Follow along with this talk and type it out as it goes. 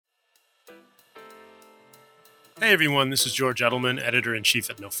Hey everyone, this is George Edelman, editor-in-chief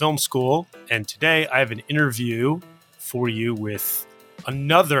at No Film School, and today I have an interview for you with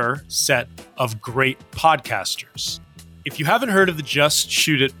another set of great podcasters. If you haven't heard of the Just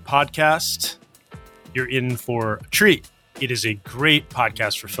Shoot It podcast, you're in for a treat. It is a great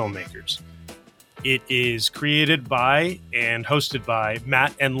podcast for filmmakers. It is created by and hosted by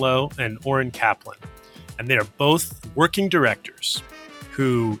Matt Enlow and Oren Kaplan, and they are both working directors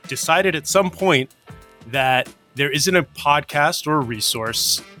who decided at some point that there isn't a podcast or a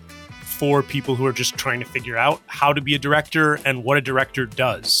resource for people who are just trying to figure out how to be a director and what a director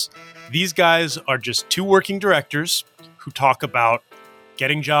does. These guys are just two working directors who talk about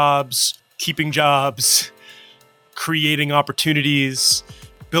getting jobs, keeping jobs, creating opportunities,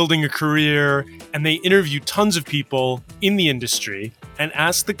 building a career, and they interview tons of people in the industry and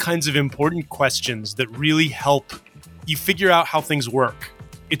ask the kinds of important questions that really help you figure out how things work.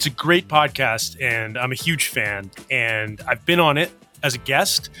 It's a great podcast, and I'm a huge fan, and I've been on it as a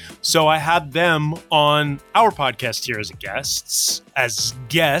guest. So I had them on our podcast here as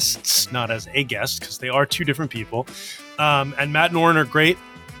guests, not as a guest, because they are two different people. And Matt and Oren are great.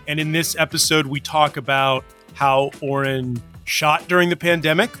 And in this episode, we talk about how Oren shot during the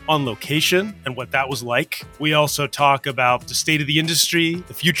pandemic on location and what that was like. We also talk about the state of the industry,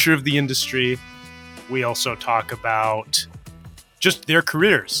 the future of the industry. We also talk about just their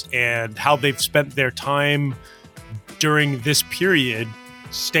careers and how they've spent their time during this period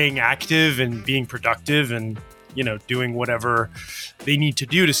staying active and being productive and, doing whatever they need to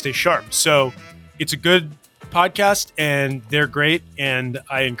do to stay sharp. So it's a good podcast and they're great. And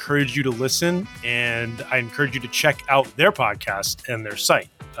I encourage you to listen and I encourage you to check out their podcast and their site.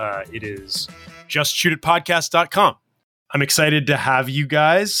 It is justshootitpodcast.com. I'm excited to have you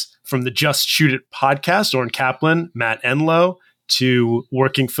guys from the Just Shoot It podcast, Oren Kaplan, Matt Enlow, to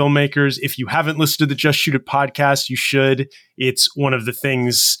working filmmakers. If you haven't listened to the Just Shoot It podcast, you should. It's one of the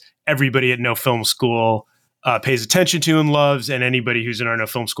things everybody at No Film School pays attention to and loves, and anybody who's in our No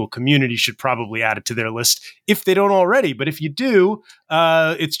Film School community should probably add it to their list if they don't already. But if you do,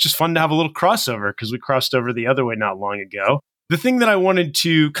 it's just fun to have a little crossover because we crossed over the other way not long ago. The thing that I wanted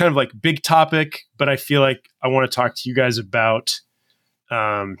to kind of like big topic, but I feel like I want to talk to you guys about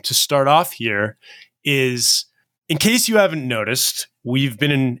to start off here is, in case you haven't noticed, we've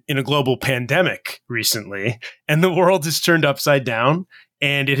been in a global pandemic recently, and the world has turned upside down,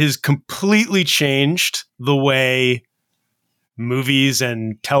 and it has completely changed the way movies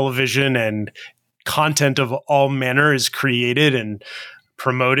and television and content of all manner is created and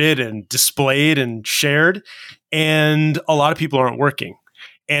promoted and displayed and shared. And a lot of people aren't working.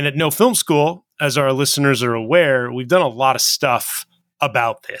 And at No Film School, as our listeners are aware, we've done a lot of stuff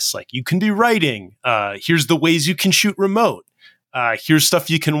about this. Like, you can be writing. Here's the ways you can shoot remote. Here's stuff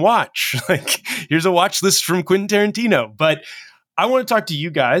you can watch. Like, here's a watch list from Quentin Tarantino. But I want to talk to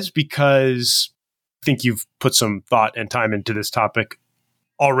you guys because I think you've put some thought and time into this topic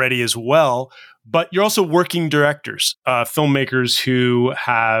already as well. But you're also working directors, filmmakers who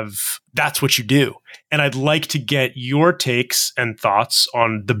that's what you do. And I'd like to get your takes and thoughts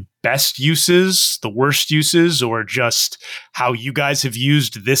on the best uses, the worst uses, or just how you guys have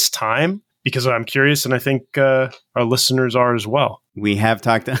used this time, because I'm curious, and I think our listeners are as well. We have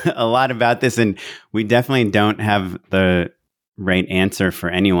talked a lot about this, and we definitely don't have the right answer for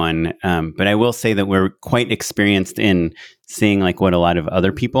anyone. But I will say that we're quite experienced in seeing like what a lot of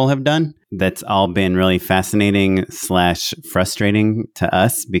other people have done. That's all been really fascinating / frustrating to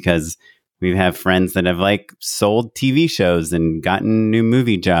us because we have friends that have like sold TV shows and gotten new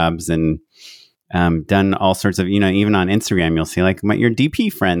movie jobs and done all sorts of, even on Instagram, you'll see like your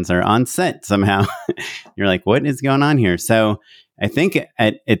DP friends are on set somehow. You're like, what is going on here? So I think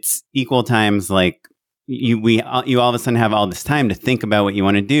at its equal times, like you all of a sudden have all this time to think about what you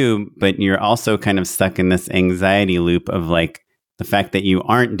want to do, but you're also kind of stuck in this anxiety loop of like the fact that you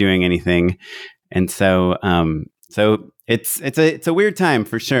aren't doing anything. And so it's a weird time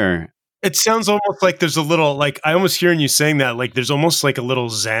for sure. It sounds almost like there's a little, like, I almost hearing you saying that, like, there's almost like a little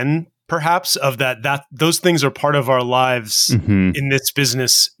zen, perhaps, of that those things are part of our lives in this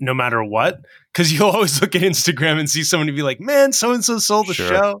business, no matter what. Because you'll always look at Instagram and see somebody be like, man, so-and-so sold a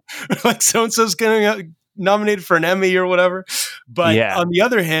show. Like, so-and-so's getting nominated for an Emmy or whatever. But on the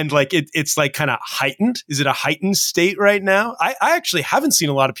other hand, like, it's like kind of heightened. Is it a heightened state right now? I actually haven't seen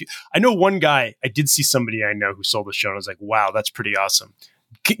a lot of people. I know one guy, I did see somebody I know who sold a show, and I was like, wow, that's pretty awesome.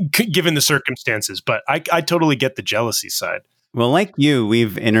 Given the circumstances, but I totally get the jealousy side. Well, like you,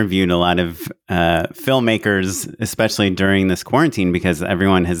 we've interviewed a lot of filmmakers, especially during this quarantine, because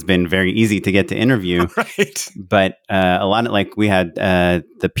everyone has been very easy to get to interview. Right. But a lot of we had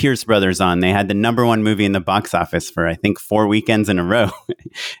the Pierce brothers on. They had the number one movie in the box office for, I think, 4 weekends in a row.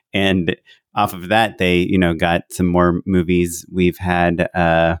 And off of that, they, got some more movies. We've had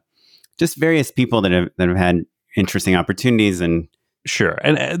just various people that have had interesting opportunities. And sure.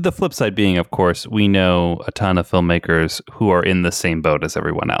 And the flip side being, of course, we know a ton of filmmakers who are in the same boat as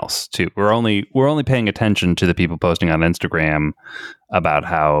everyone else too. We're only paying attention to the people posting on Instagram about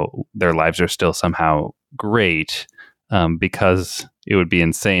how their lives are still somehow great, because it would be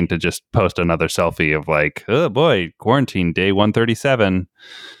insane to just post another selfie of oh boy, quarantine day 137.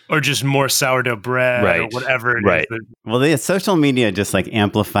 Or just more sourdough bread, right, or whatever it right. is. Well, the social media just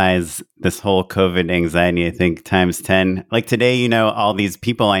amplifies this whole COVID anxiety, I think, times 10. Like today, all these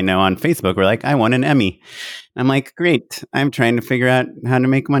people I know on Facebook were like, I won an Emmy. I'm like, great. I'm trying to figure out how to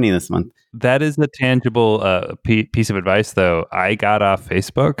make money this month. That is a tangible piece of advice, though. I got off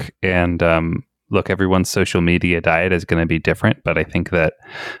Facebook, and look, everyone's social media diet is going to be different, but I think that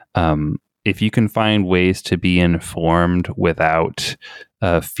if you can find ways to be informed without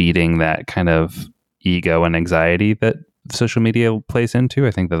feeding that kind of ego and anxiety that social media plays into,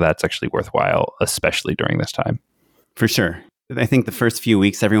 I think that that's actually worthwhile, especially during this time. For sure. I think the first few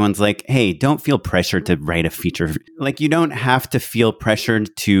weeks, everyone's like, hey, don't feel pressured to write a feature. You don't have to feel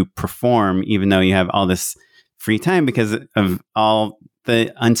pressured to perform, even though you have all this free time because of all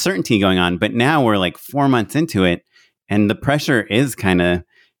the uncertainty going on. But now we're 4 months into it, and the pressure is kind of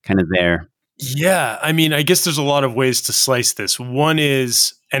there. Yeah, I mean, I guess there's a lot of ways to slice this. One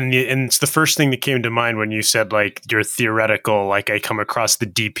is, and it's the first thing that came to mind when you said you're theoretical, I come across the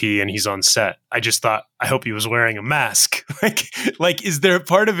DP and he's on set. I just thought, I hope he was wearing a mask. Is there a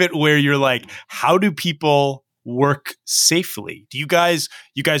part of it where you're how do people work safely? Do you guys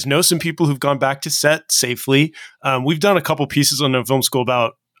know some people who've gone back to set safely? We've done a couple pieces on the film school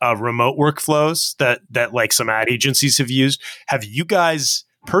about remote workflows that some ad agencies have used. Have you guys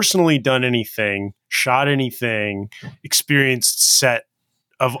personally done anything, shot anything, experienced set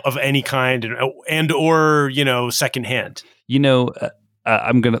of any kind and or secondhand?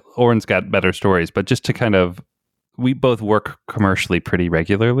 Oren's got better stories, but just to we both work commercially pretty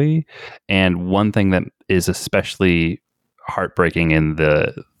regularly, and one thing that is especially heartbreaking in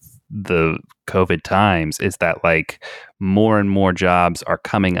the COVID times is that more and more jobs are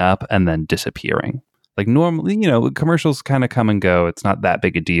coming up and then disappearing. Normally, commercials kind of come and go. It's not that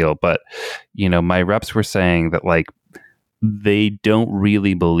big a deal. But, my reps were saying that they don't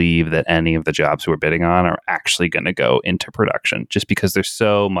really believe that any of the jobs we're bidding on are actually going to go into production, just because there's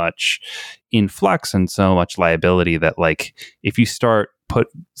so much in flux and so much liability that if you start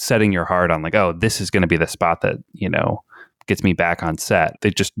setting your heart on oh, this is going to be the spot that, gets me back on set, they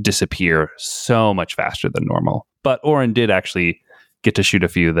just disappear so much faster than normal. But Oren did actually get to shoot a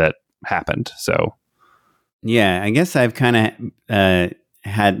few that happened. So yeah, I guess I've kind of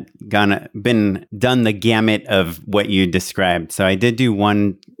done the gamut of what you described. So I did do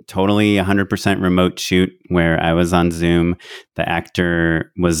one totally 100% remote shoot where I was on Zoom. The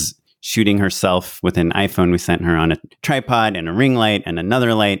actor was shooting herself with an iPhone. We sent her on a tripod and a ring light and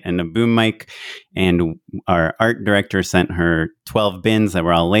another light and a boom mic. And our art director sent her 12 bins that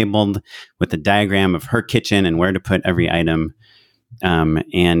were all labeled with a diagram of her kitchen and where to put every item.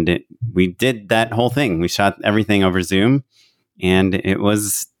 And we did that whole thing. We shot everything over Zoom, and it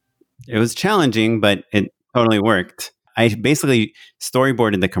was challenging, but it totally worked. I basically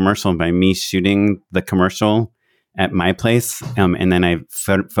storyboarded the commercial by me shooting the commercial at my place. And then I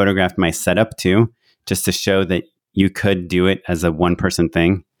photographed my setup too, just to show that you could do it as a one-person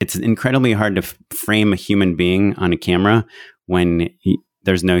thing. It's incredibly hard to frame a human being on a camera when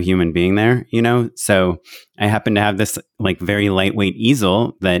there's no human being there, So I happen to have this very lightweight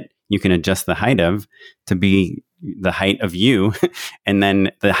easel that you can adjust the height of to be the height of you. And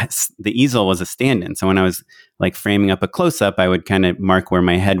then the easel was a stand-in. So when I was framing up a close-up, I would kind of mark where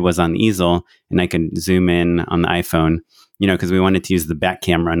my head was on the easel, and I could zoom in on the iPhone, because we wanted to use the back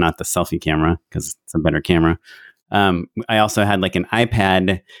camera, not the selfie camera, because it's a better camera. I also had an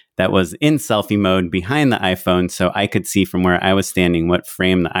iPad that was in selfie mode behind the iPhone, so I could see from where I was standing what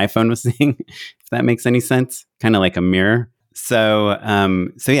frame the iPhone was seeing, if that makes any sense, kind of like a mirror. So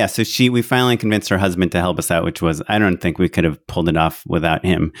we finally convinced her husband to help us out, which was, I don't think we could have pulled it off without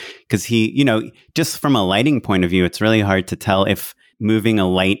him, because he, just from a lighting point of view, it's really hard to tell if moving a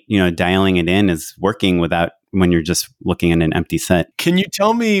light, dialing it in is working when you're just looking at an empty set. Can you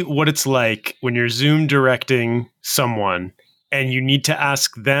tell me what it's like when you're Zoom directing someone and you need to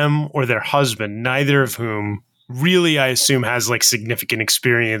ask them or their husband, neither of whom really, I assume, has like significant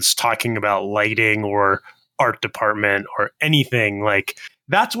experience talking about lighting or art department or anything. Like,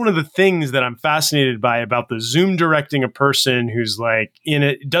 that's one of the things that I'm fascinated by about the Zoom directing a person who's like in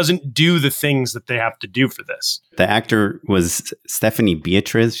it, doesn't do the things that they have to do for this. The actor was Stephanie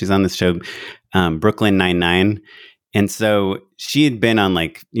Beatriz. She's on the show Brooklyn Nine-Nine. And so she had been on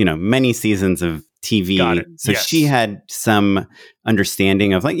like, many seasons of TV. Got it. So Yes. she had some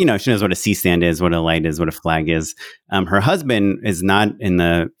understanding of like, she knows what a C-stand is, what a light is, what a flag is. Her husband is not in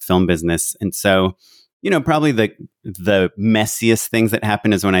the film business. And so, probably the messiest things that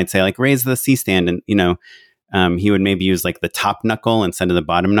happen is when I'd say like, raise the C-stand, and, he would maybe use like the top knuckle instead of the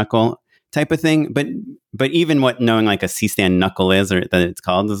bottom knuckle type of thing. But even what knowing like a C-stand knuckle is, or that it's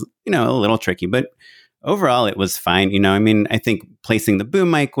called, is, a little tricky. But overall, it was fine. I think placing the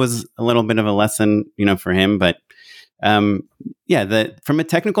boom mic was a little bit of a lesson, for him. But from a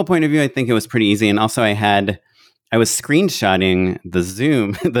technical point of view, I think it was pretty easy. And also I was screenshotting the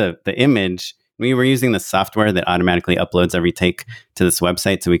Zoom, the image. We were using the software that automatically uploads every take to this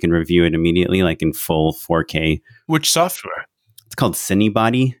website so we can review it immediately, like in full 4K. Which software? It's called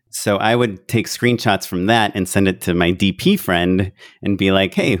Cinebody. So I would take screenshots from that and send it to my DP friend and be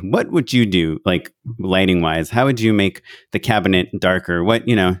like, hey, what would you do, like lighting wise? How would you make the cabinet darker? What,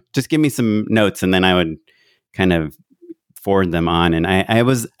 just give me some notes. And then I would kind of forward them on. And I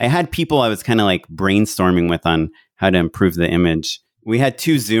had people I was kind of like brainstorming with on how to improve the image. We had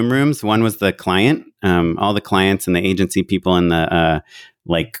 2 Zoom rooms. One was the client, all the clients and the agency people and the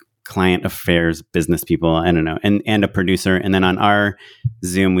client affairs business people, I don't know, and a producer. And then on our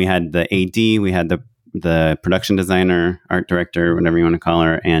Zoom, we had the AD, we had the production designer, art director, whatever you want to call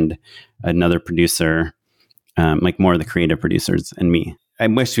her, and another producer, like more of the creative producers, and me. I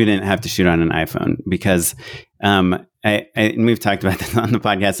wish we didn't have to shoot on an iPhone because and we've talked about this on the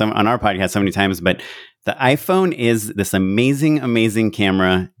podcast, on our podcast so many times, but the iPhone is this amazing, amazing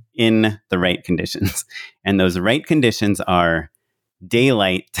camera in the right conditions. And those right conditions are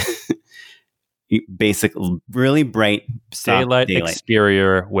daylight, basic, really bright, daylight,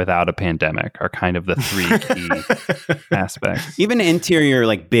 exterior without a pandemic are kind of the 3 key aspects. Even interior,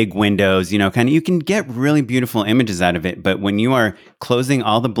 like big windows, you can get really beautiful images out of it. But when you are closing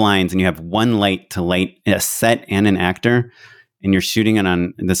all the blinds and you have one light to light a set and an actor, and you're shooting it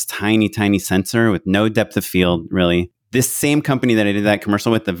on this tiny, tiny sensor with no depth of field, really. This same company that I did that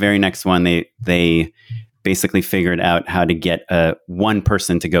commercial with, the very next one, they basically figured out how to get one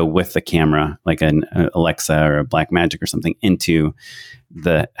person to go with the camera, like an Alexa or a Blackmagic or something, into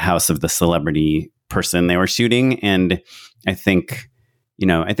the house of the celebrity person they were shooting. And I think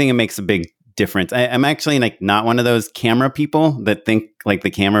it makes a big difference. I'm actually like not one of those camera people that think like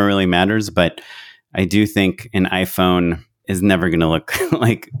the camera really matters, but I do think an iPhone is never going to look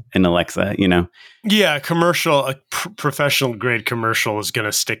like an Alexa, Yeah, a professional grade commercial is going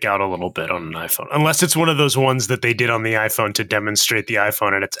to stick out a little bit on an iPhone, unless it's one of those ones that they did on the iPhone to demonstrate the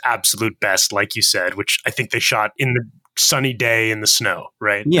iPhone at its absolute best, like you said, which I think they shot in the sunny day in the snow,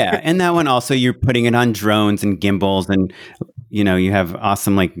 right? Yeah, and that one also, you're putting it on drones and gimbals, and you have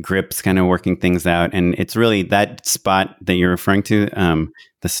awesome like grips kind of working things out. And it's really that spot that you're referring to,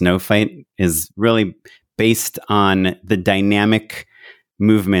 the snow fight, is really based on the dynamic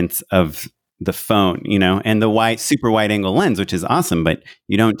movements of the phone, and the super wide angle lens, which is awesome, but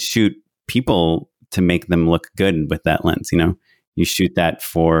you don't shoot people to make them look good with that lens, You shoot that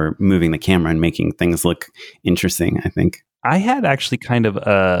for moving the camera and making things look interesting, I think. I had actually kind of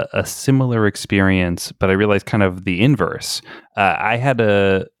a similar experience, but I realized kind of the inverse. I had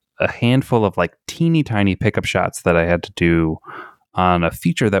a handful of like teeny tiny pickup shots that I had to do on a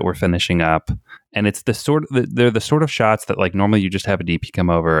feature that we're finishing up, and it's they're the sort of shots that like normally you just have a DP come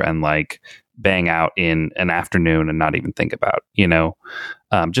over and like bang out in an afternoon and not even think about,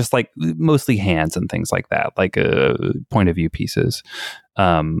 just like mostly hands and things like that, like point of view pieces.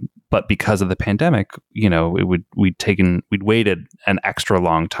 But because of the pandemic, we'd waited an extra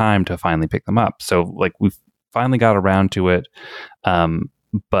long time to finally pick them up. So like we finally got around to it,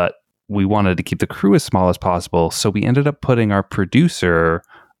 but we wanted to keep the crew as small as possible. So we ended up putting our producer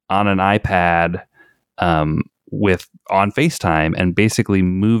on an iPad on FaceTime and basically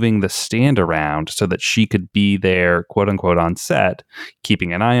moving the stand around so that she could be there, quote unquote, on set,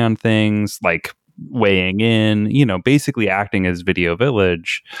 keeping an eye on things, like weighing in, basically acting as Video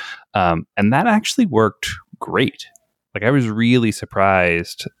Village. And that actually worked great. Like I was really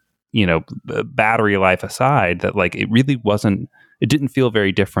surprised, the battery life aside, that like it really wasn't it didn't feel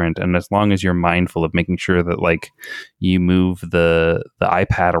very different. And as long as you're mindful of making sure that like you move the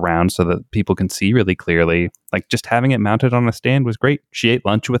iPad around so that people can see really clearly, like just having it mounted on a stand was great. She ate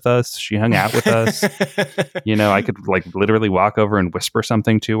lunch with us. She hung out with us. I could like literally walk over and whisper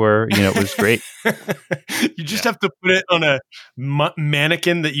something to her. It was great. You just have to put it on a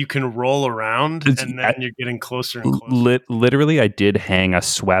mannequin that you can roll around, and then you're getting closer and closer. Literally, I did hang a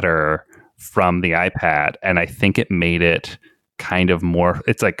sweater from the iPad, and I think it made it kind of more,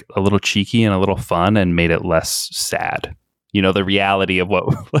 it's like a little cheeky and a little fun, and made it less sad. The reality of what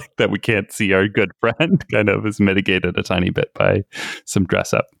like that we can't see our good friend kind of is mitigated a tiny bit by some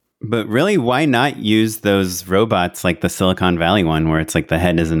dress up. But really, why not use those robots like the Silicon Valley one, where it's like the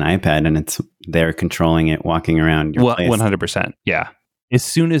head is an iPad and it's they're controlling it, walking around your place? 100%. Yeah. As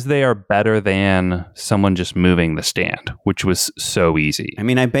soon as they are better than someone just moving the stand, which was so easy. I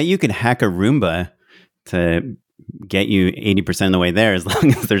mean, I bet you could hack a Roomba to get you 80% of the way there, as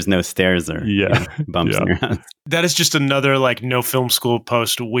long as there's no stairs or bumps in your house. That is just another like no film school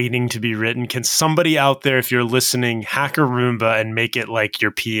post waiting to be written. Can somebody out there, if you're listening, hack a Roomba and make it like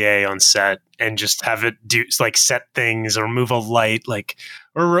your PA on set and just have it do like set things or move a light, like,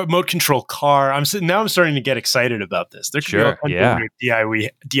 or a remote control car? I'm starting to get excited about this. There could be all kinds of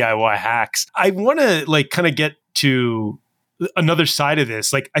DIY hacks. I want to like kind of get to another side of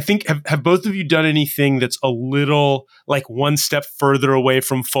this. Like, I think, have both of you done anything that's a little like one step further away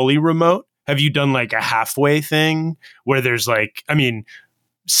from fully remote? Have you done like a halfway thing where there's like, I mean,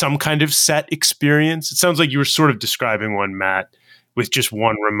 some kind of set experience? It sounds like you were sort of describing one, Matt, with just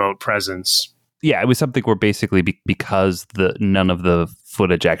one remote presence. Yeah, it was something where basically because none of the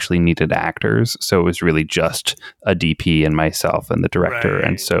footage actually needed actors, so it was really just a DP and myself and the director. Right.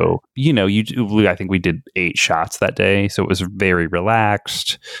 And so, I think we did 8 shots that day, so it was very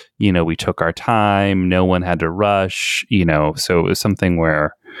relaxed. We took our time. No one had to rush. So it was something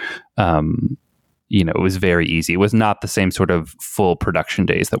where, it was very easy. It was not the same sort of full production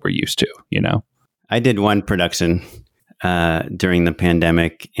days that we're used to. I did one production during the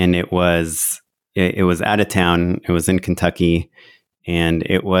pandemic, and it was out of town. It was in Kentucky, and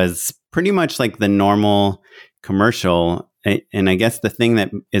it was pretty much like the normal commercial. And I guess the thing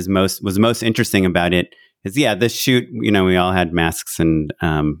that was most interesting about it is, this shoot, we all had masks and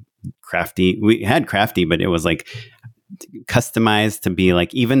crafty. We had crafty, but it was like customized to be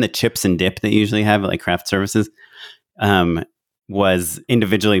like, even the chips and dip that you usually have at like craft services was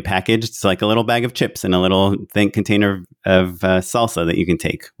individually packaged. So like a little bag of chips and a little container of salsa that you can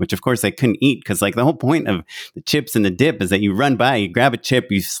take, which of course I couldn't eat, because like the whole point of the chips and the dip is that you run by, you grab a chip,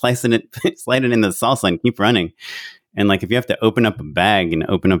 you slide it in the salsa and keep running. And like, if you have to open up a bag and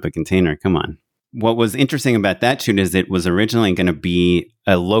open up a container, come on. What was interesting about that shoot is it was originally going to be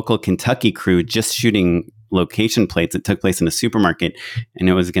a local Kentucky crew just shooting location plates. It took place in a supermarket, and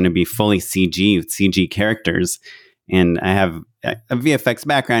it was going to be fully CG with CG characters. And I have a VFX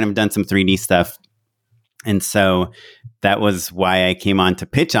background. I've done some 3D stuff. And so that was why I came on to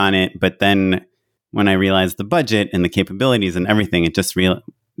pitch on it. But then when I realized the budget and the capabilities and everything, it just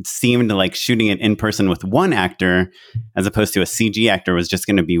it seemed like shooting it in person with one actor as opposed to a CG actor was just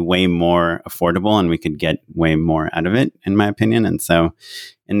going to be way more affordable, and we could get way more out of it, in my opinion. And so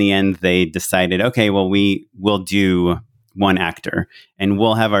in the end, they decided, okay, well, we will do one actor and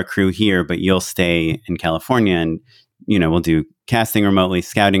we'll have our crew here, but you'll stay in California, and we'll do casting remotely,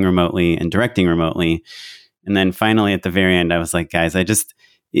 scouting remotely, and directing remotely. And then finally at the very end, I was like, guys,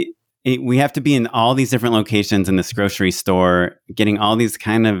 we have to be in all these different locations in this grocery store, getting all these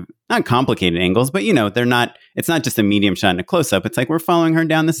kind of not complicated angles, but it's not just a medium shot and a close up. It's like we're following her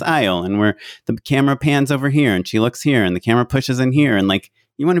down this aisle, and the camera pans over here and she looks here and the camera pushes in here. And like,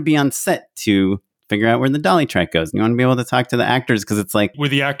 you want to be on set to figure out where the dolly track goes. And you want to be able to talk to the actors, because it's like... Were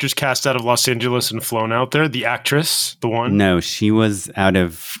the actors cast out of Los Angeles and flown out there? The actress, the one? No, she was out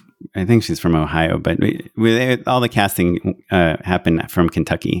of... I think she's from Ohio, but all the casting happened in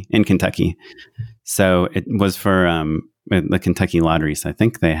Kentucky. So it was for the Kentucky Lottery. So I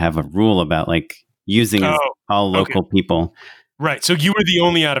think they have a rule about like using all local people. Right. So you were the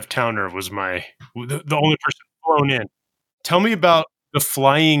only out of towner, was the only person flown in. Tell me about the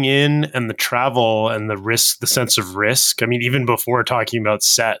flying in and the travel and the risk, the sense of risk. I mean, even before talking about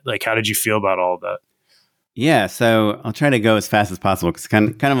set, like, how did you feel about all of that? Yeah, so I'll try to go as fast as possible because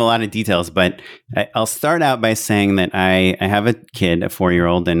kind of a lot of details, but I'll start out by saying that I have a kid, a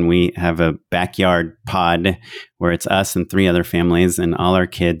 4-year-old, and we have a backyard pod where it's us and 3 other families, and all our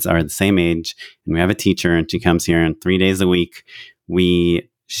kids are the same age, and we have a teacher, and she comes here, and 3 days a week we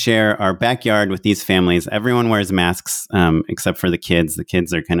share our backyard with these families. Everyone wears masks except for the kids. The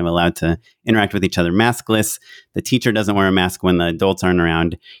kids are kind of allowed to interact with each other maskless. The teacher doesn't wear a mask when the adults aren't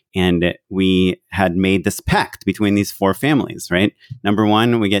around. And we had made this pact between these 4 families, right? Number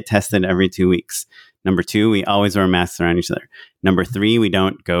 1, we get tested every 2 weeks. Number 2, we always wear masks around each other. Number 3, we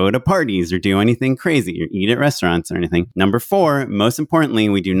don't go to parties or do anything crazy or eat at restaurants or anything. Number 4, most importantly,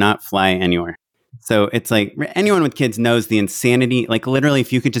 we do not fly anywhere. So it's like anyone with kids knows the insanity. Like literally,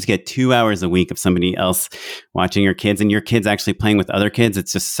 if you could just get 2 hours a week of somebody else watching your kids and your kids actually playing with other kids,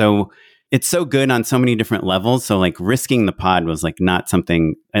 it's so good on so many different levels. So like risking the pod was like not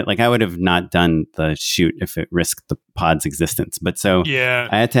something like I would have not done the shoot if it risked the pod's existence. But so yeah,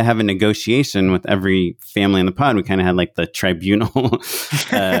 I had to have a negotiation with every family in the pod. We kind of had like the tribunal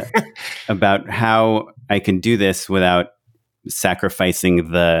about how I can do this without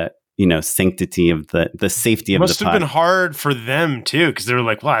sacrificing the sanctity of the safety of the pod. Must have been hard for them too, because they were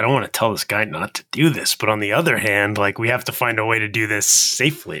like, well, I don't want to tell this guy not to do this. But on the other hand, like we have to find a way to do this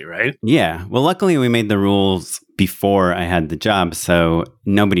safely, right? Yeah. Well, luckily we made the rules before I had the job, so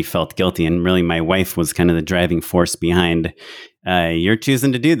nobody felt guilty. And really my wife was kind of the driving force behind, you're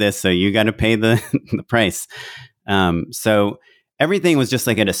choosing to do this, so you got to pay the price. So everything was just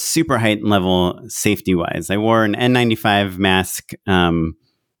like at a super heightened level safety wise. I wore an N95 mask,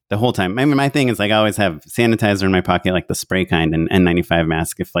 the whole time. I mean, my thing is like I always have sanitizer in my pocket, like the spray kind, and N95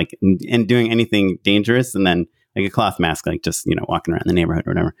 mask if like and doing anything dangerous, and then like a cloth mask, like just, walking around the neighborhood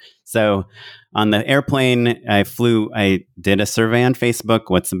or whatever. So on the airplane, I did a survey on Facebook.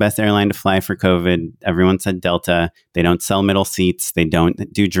 What's the best airline to fly for COVID? Everyone said Delta. They don't sell middle seats. They don't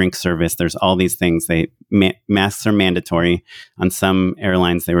do drink service. There's all these things. Masks are mandatory. On some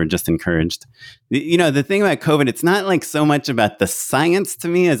airlines, they were just encouraged. The thing about COVID, it's not like so much about the science to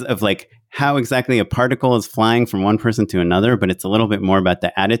me as of like how exactly a particle is flying from one person to another, but it's a little bit more about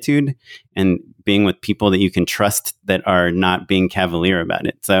the attitude and being with people that you can trust that are not being cavalier about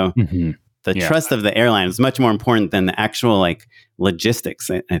it. So the trust of the airline is much more important than the actual like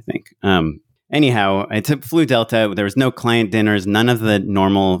logistics, I think. Anyhow, I flew Delta. There was no client dinners, none of the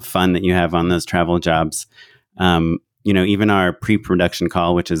normal fun that you have on those travel jobs. Even our pre-production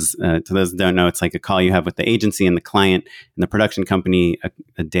call, which is, to those that don't know, it's like a call you have with the agency and the client and the production company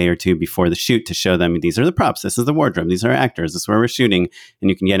a day or two before the shoot to show them these are the props, this is the wardrobe, these are actors, this is where we're shooting, and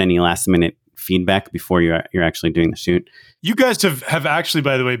you can get any last minute feedback before you're actually doing the shoot. You guys have actually,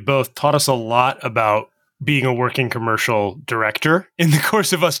 by the way, both taught us a lot about being a working commercial director in the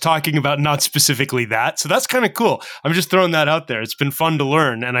course of us talking about not specifically that. So that's kind of cool. I'm just throwing that out there. It's been fun to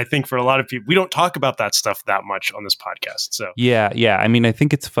learn. And I think for a lot of people, we don't talk about that stuff that much on this podcast. So yeah. I mean, I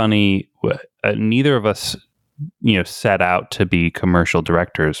think it's funny. Neither of us, set out to be commercial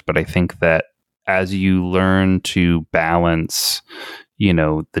directors, but I think that as you learn to balance,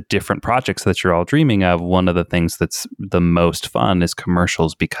 the different projects that you're all dreaming of, one of the things that's the most fun is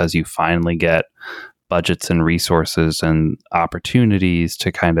commercials, because you finally get budgets and resources and opportunities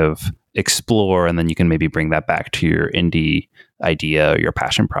to kind of explore, and then you can maybe bring that back to your indie idea or your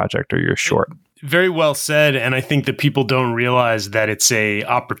passion project or your short. Very well said. And I think that people don't realize that it's a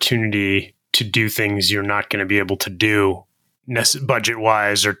opportunity to do things you're not going to be able to do budget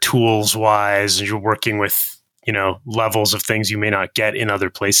wise or tools wise. And you're working with, levels of things you may not get in other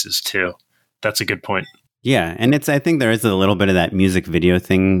places too. That's a good point. Yeah. And I think there is a little bit of that music video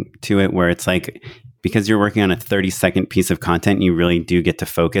thing to it where it's like, because you're working on a 30-second piece of content, you really do get to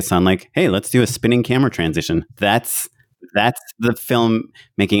focus on like, hey, let's do a spinning camera transition. That's the film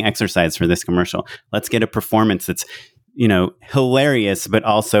making exercise for this commercial. Let's get a performance that's, hilarious, but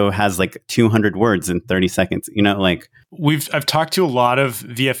also has like 200 words in 30 seconds, I've talked to a lot of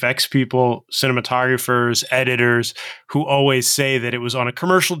VFX people, cinematographers, editors, who always say that it was on a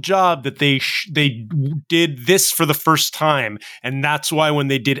commercial job that they did this for the first time. And that's why when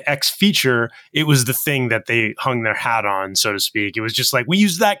they did X feature, it was the thing that they hung their hat on, so to speak. It was just like, we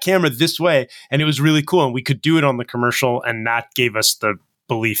used that camera this way, and it was really cool. And we could do it on the commercial, and that gave us the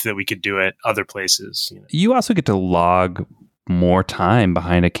belief that we could do it other places. You also get to log more time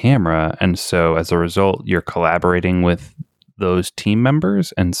behind a camera, and so as a result you're collaborating with those team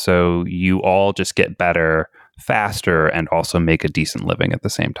members, and so you all just get better faster and also make a decent living at the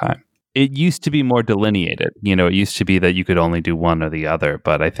same time. It used to be more delineated. It used to be that you could only do one or the other,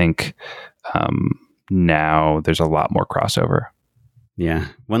 but I think now there's a lot more crossover. Yeah.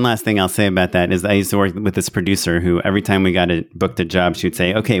 One last thing I'll say about that is I used to work with this producer who every time we got booked a job, she would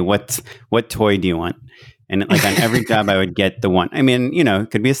say, okay, what toy do you want? And like on every job, I would get the one. I mean,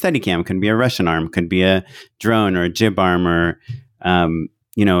 it could be a Steadicam, could be a Russian arm, could be a drone or a jib arm or, an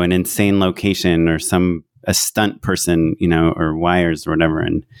insane location or some a stunt person, or wires or whatever.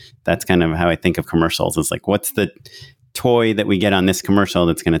 And that's kind of how I think of commercials. It's like, what's the toy that we get on this commercial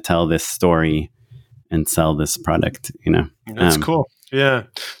that's going to tell this story and sell this product? That's cool. Yeah.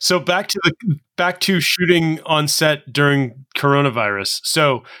 So back to shooting on set during coronavirus.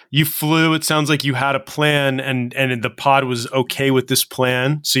 So you flew. It sounds like you had a plan, and the pod was okay with this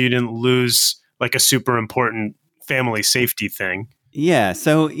plan, so you didn't lose like a super important family safety thing. Yeah.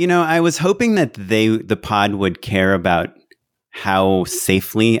 So I was hoping that the pod would care about how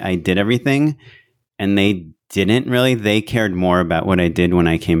safely I did everything, and they didn't really. They cared more about what I did when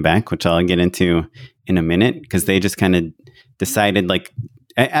I came back, which I'll get into in a minute, because they just kind of decided, like,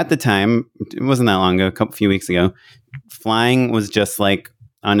 at the time, it wasn't that long ago, few weeks ago, flying was just like,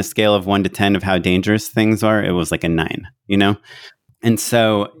 on a scale of 1 to 10 of how dangerous things are, it was like a 9, And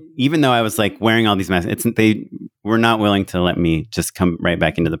so even though I was like wearing all these masks, they were not willing to let me just come right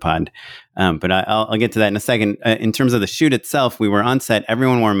back into the pod. But I'll get to that in a second. In terms of the shoot itself, we were on set.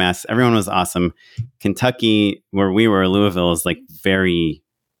 Everyone wore masks. Everyone was awesome. Kentucky, where we were, Louisville, is like very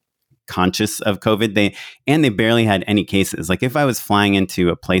conscious of COVID. They barely had any cases. Like, if I was flying into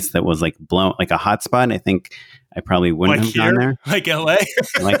a place that was like blown, like a hotspot, I think I probably wouldn't have gone there. Like LA?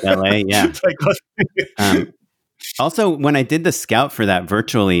 Like LA, yeah. Also, when I did the scout for that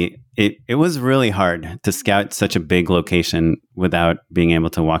virtually, it was really hard to scout such a big location without being able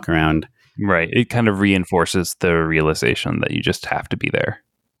to walk around. Right. It kind of reinforces the realization that you just have to be there.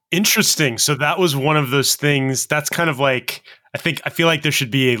 Interesting. So that was one of those things. That's kind of like, I feel like there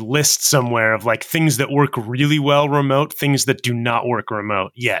should be a list somewhere of like things that work really well remote, things that do not work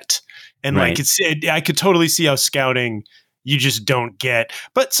remote yet. And right. I could totally see how scouting you just don't get.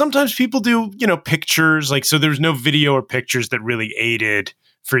 But sometimes people do, pictures. Like, so there's no video or pictures that really aided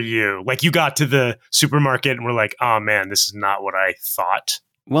for you. Like, you got to the supermarket and were like, oh man, this is not what I thought.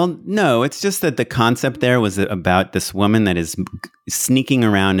 Well, no, it's just that the concept there was about this woman that is sneaking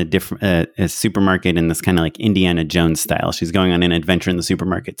around a supermarket in this kind of like Indiana Jones style. She's going on an adventure in the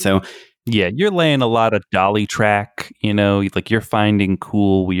supermarket. So yeah, you're laying a lot of dolly track, like you're finding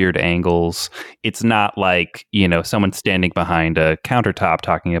cool, weird angles. It's not like, someone standing behind a countertop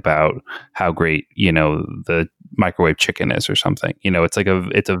talking about how great, the microwave chicken is or something. It's like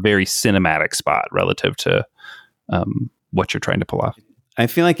it's a very cinematic spot relative to what you're trying to pull off. I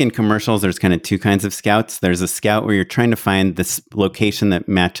feel like in commercials, there's kind of two kinds of scouts. There's a scout where you're trying to find this location that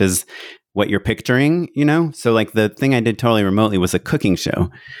matches what you're picturing, So like the thing I did totally remotely was a cooking show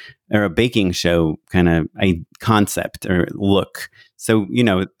or a baking show kind of a concept or look. So,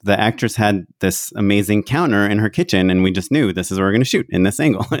 the actress had this amazing counter in her kitchen, and we just knew this is where we're going to shoot in this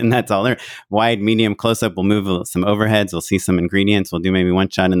angle. And that's all there. Wide, medium, close up. We'll move some overheads. We'll see some ingredients. We'll do maybe one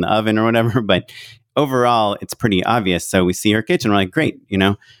shot in the oven or whatever. But overall, it's pretty obvious. So we see her kitchen. We're like, great,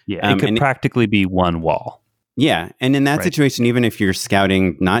 Yeah, it could practically be one wall. Yeah. And in that situation, even if you're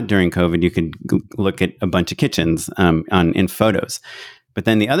scouting not during COVID, you could look at a bunch of kitchens in photos. But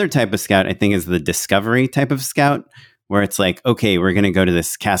then the other type of scout, I think, is the discovery type of scout, where it's like, okay, we're going to go to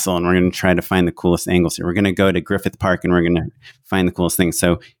this castle and we're going to try to find the coolest angles here. We're going to go to Griffith Park and we're going to find the coolest things.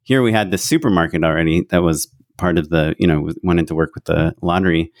 So here we had the supermarket already that was part of the, wanted to work with the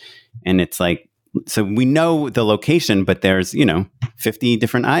lottery. And it's like, so we know the location, but there's, 50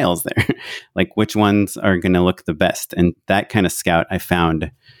 different aisles there. Like, which ones are going to look the best? And that kind of scout I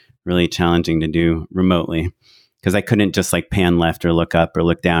found really challenging to do remotely, because I couldn't just like pan left or look up or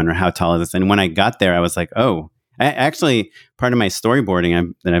look down or how tall is this. And when I got there, I was like, actually, part of my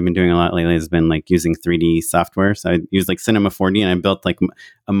storyboarding that I've been doing a lot lately has been like using 3D software. So I used like Cinema 4D, and I built like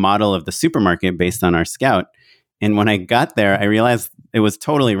a model of the supermarket based on our scout. And when I got there, I realized it was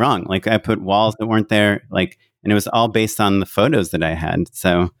totally wrong. Like, I put walls that weren't there, and it was all based on the photos that I had.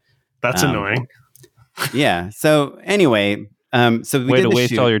 So that's annoying. Yeah. So anyway, so we way did to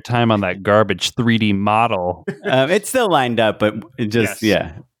waste all your time on that garbage 3D model. It still lined up, but it just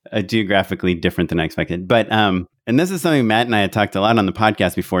geographically different than I expected. But and this is something Matt and I had talked a lot on the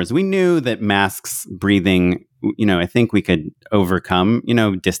podcast before. Is we knew that masks, breathing, I think we could overcome,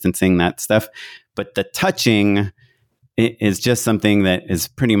 distancing, that stuff. But the touching is just something that is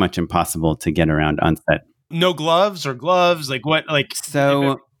pretty much impossible to get around on set. No gloves or gloves? Like what? Like,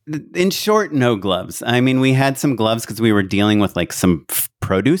 so in short, no gloves. I mean, we had some gloves because we were dealing with like some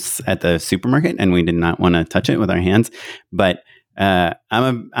produce at the supermarket, and we did not want to touch it with our hands. But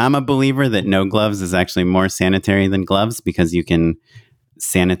I'm a believer that no gloves is actually more sanitary than gloves, because you can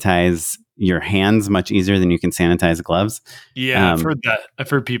sanitize, your hands much easier than you can sanitize gloves. Yeah, I've heard that. I've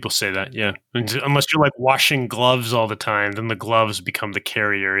heard people say that. Yeah. Unless you're like washing gloves all the time, then the gloves become the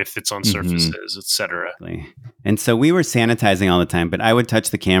carrier if it's on surfaces, etc. And so we were sanitizing all the time, but I would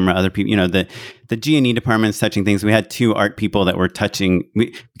touch the camera. Other people, the G&E department's touching things. We had 2 art people that were touching,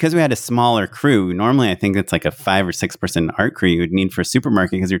 because we had a smaller crew. Normally, I think it's like a 5 or 6-person art crew you would need for a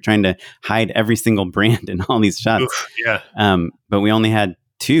supermarket because you're trying to hide every single brand in all these shots. Oof, yeah. But we only had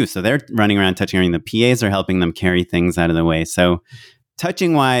 2, so they're running around touching everything. The PAs are helping them carry things out of the way. So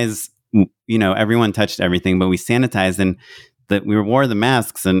touching wise, everyone touched everything, but we sanitized and we wore the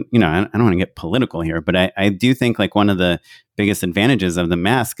masks. And, I don't want to get political here, but I do think like one of the biggest advantages of the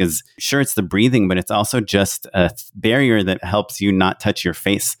mask is, sure, it's the breathing, but it's also just a barrier that helps you not touch your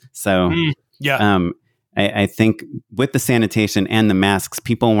face. So I think with the sanitation and the masks,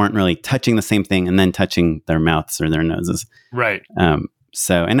 people weren't really touching the same thing and then touching their mouths or their noses. Right.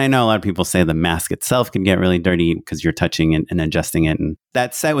 So, and I know a lot of people say the mask itself can get really dirty because you're touching it and adjusting it. And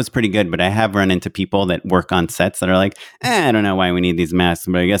that set was pretty good, but I have run into people that work on sets that are like, I don't know why we need these masks,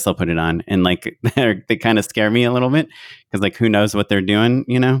 but I guess I'll put it on. And like, they kind of scare me a little bit because like, who knows what they're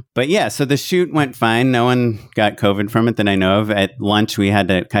doing, But yeah, so the shoot went fine. No one got COVID from it that I know of. At lunch, we had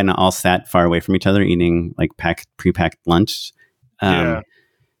to kind of all sat far away from each other eating like pre-packed lunch.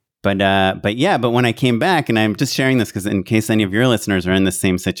 But when I came back, and I'm just sharing this because in case any of your listeners are in the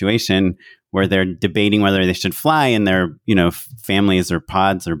same situation where they're debating whether they should fly and their, families or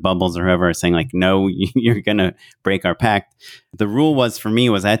pods or bubbles or whoever are saying like, no, you're going to break our pact. The rule was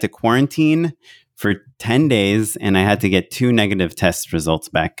I had to quarantine for 10 days and I had to get 2 negative test results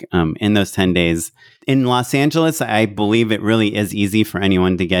back in those 10 days. In Los Angeles, I believe it really is easy for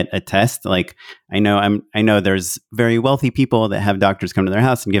anyone to get a test. Like I know there's very wealthy people that have doctors come to their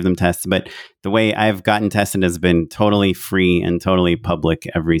house and give them tests, but the way I've gotten tested has been totally free and totally public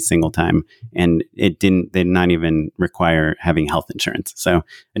every single time. And they did not even require having health insurance. So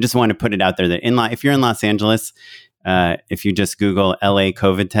I just want to put it out there that if you're in Los Angeles, if you just Google LA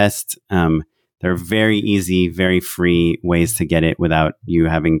COVID test, they're very easy, very free ways to get it without you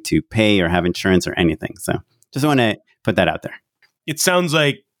having to pay or have insurance or anything. So just want to put that out there. It sounds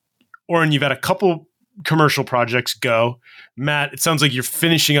like, Oren, you've had a couple commercial projects go. Matt, it sounds like you're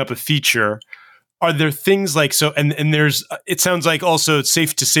finishing up a feature. Are there things like, it sounds like also it's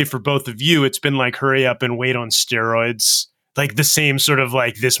safe to say for both of you, it's been like hurry up and wait on steroids, like the same sort of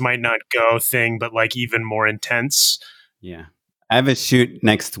like this might not go thing, but like even more intense. Yeah. I have a shoot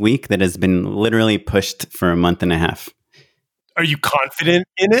next week that has been literally pushed for a month and a half. Are you confident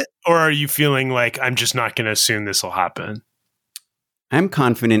in it, or are you feeling like I'm just not going to assume this will happen? I'm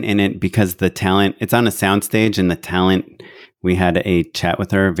confident in it because the talent, it's on a soundstage, and the talent, we had a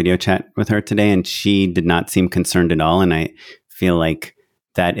video chat with her today, and she did not seem concerned at all. And I feel like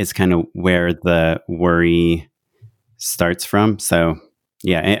that is kind of where the worry starts from. So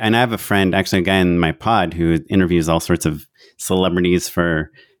yeah. And I have a friend, actually a guy in my pod who interviews all sorts of celebrities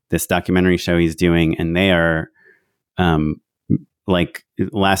for this documentary show he's doing. And they are like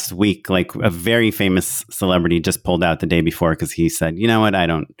last week, like a very famous celebrity just pulled out the day before because he said, you know what,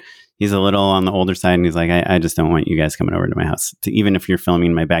 he's a little on the older side. And he's like, I just don't want you guys coming over to my house, even if you're filming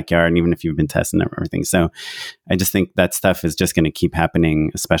in my backyard and even if you've been testing everything. So I just think that stuff is just going to keep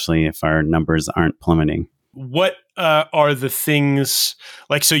happening, especially if our numbers aren't plummeting. What are the things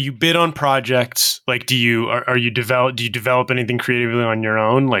like? So you bid on projects. Like, do you develop anything creatively on your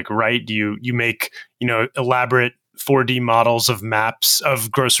own? Like, right? Do you make elaborate 4D models of maps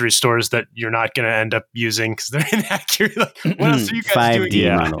of grocery stores that you're not going to end up using because they're inaccurate? Like, what else are you guys 5D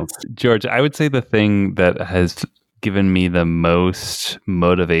doing? models. George, I would say the thing that has given me the most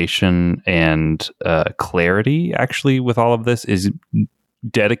motivation and clarity, actually, with all of this is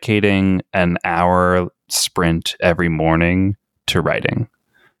dedicating an hour sprint every morning to writing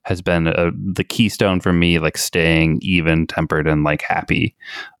has been the keystone for me, like staying even tempered and like happy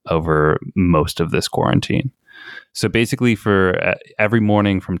over most of this quarantine. So basically for every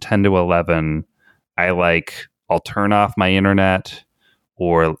morning from 10 to 11, I'll turn off my internet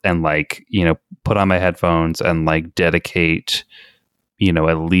and put on my headphones and like dedicate,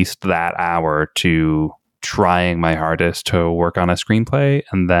 at least that hour to trying my hardest to work on a screenplay.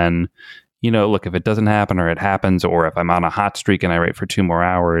 And then, look, if it doesn't happen or it happens, or if I'm on a hot streak and I write for 2 more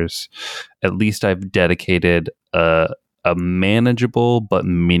hours, at least I've dedicated a manageable but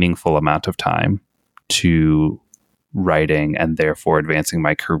meaningful amount of time to writing and therefore advancing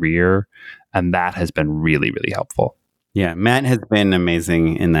my career. And that has been really, really helpful. Yeah, Matt has been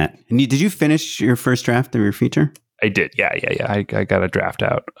amazing in that. And did you finish your first draft of your feature? I did. Yeah. I got a draft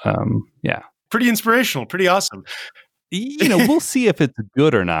out. Yeah. Pretty inspirational. Pretty awesome. We'll see if it's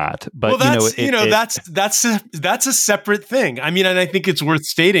good or not. But that's a separate thing. I mean, and I think it's worth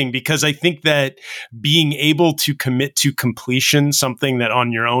stating because I think that being able to commit to completion, something that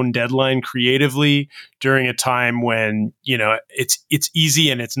on your own deadline creatively during a time when it's easy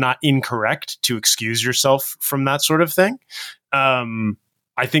and it's not incorrect to excuse yourself from that sort of thing.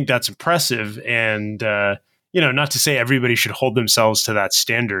 I think that's impressive, and not to say everybody should hold themselves to that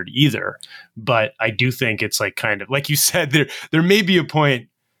standard either, but I do think it's like kind of like you said, there may be a point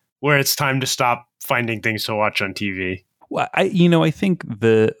where it's time to stop finding things to watch on TV. Well, I think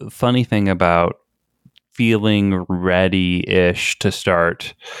the funny thing about feeling ready-ish to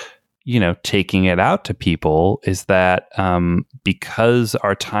start, taking it out to people is that because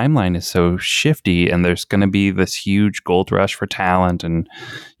our timeline is so shifty and there's going to be this huge gold rush for talent, and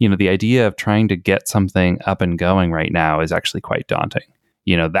the idea of trying to get something up and going right now is actually quite daunting.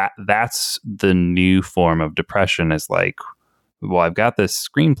 That's the new form of depression, is like, well, I've got this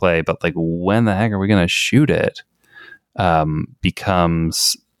screenplay, but like, when the heck are we going to shoot it?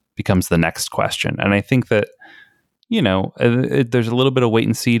 Becomes the next question. And I think that there's a little bit of wait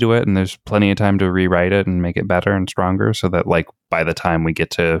and see to it, and there's plenty of time to rewrite it and make it better and stronger, so that like by the time we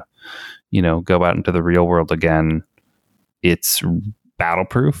get to go out into the real world again, it's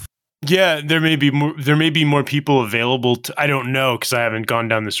battle-proof. Yeah, there may be more people available to, I don't know, because I haven't gone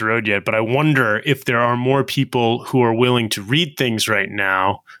down this road yet, but I wonder if there are more people who are willing to read things right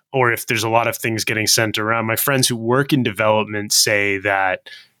now, or if there's a lot of things getting sent around. My friends who work in development say that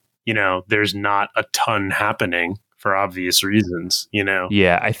there's not a ton happening for obvious reasons,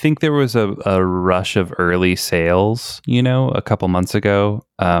 Yeah, I think there was a rush of early sales, a couple months ago,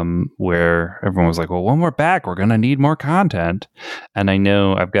 where everyone was like, well, when we're back, we're going to need more content. And I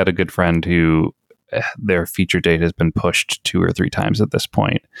know I've got a good friend who their feature date has been pushed 2 or 3 times at this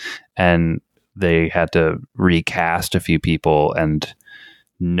point, and they had to recast a few people, and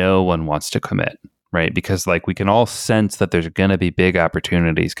no one wants to commit, right? Because like we can all sense that there's going to be big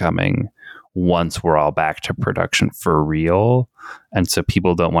opportunities coming once we're all back to production for real. And so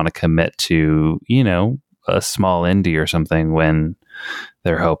people don't want to commit to, a small indie or something when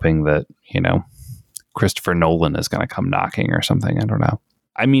they're hoping that, Christopher Nolan is going to come knocking or something. I don't know.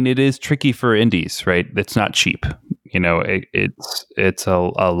 I mean, it is tricky for indies, right? It's not cheap. It's a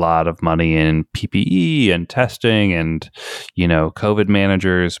lot of money in PPE and testing and, COVID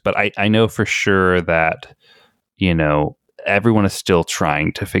managers. But I know for sure that, everyone is still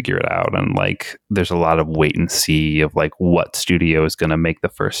trying to figure it out, and like there's a lot of wait and see of like what studio is going to make the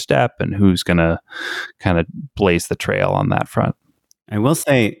first step and who's going to kind of blaze the trail on that front. I will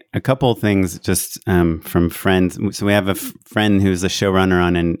say a couple of things just from friends. So we have a friend who's a showrunner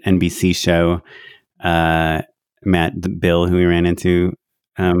on an NBC show, Bill, who we ran into.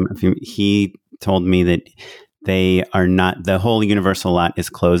 He told me that they are not, the whole Universal lot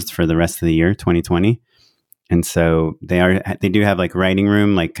is closed for the rest of the year, 2020. And so they do have like writing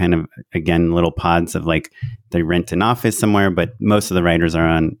room, like kind of, again, little pods of like they rent an office somewhere, but most of the writers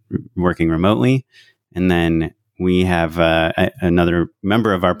are working remotely. And then we have another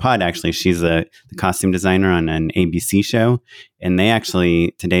member of our pod, actually. She's the costume designer on an ABC show. And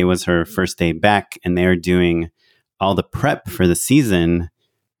today was her first day back, and they're doing all the prep for the season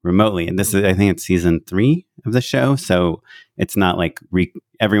remotely. And I think it's season 3 of the show. So it's not like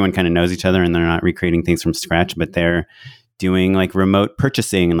everyone kind of knows each other and they're not recreating things from scratch, but they're doing like remote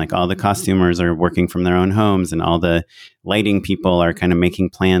purchasing, and like all the costumers are working from their own homes, and all the lighting people are kind of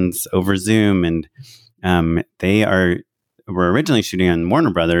making plans over Zoom. And were originally shooting on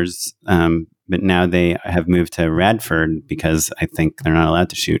Warner Brothers, but now they have moved to Radford because I think they're not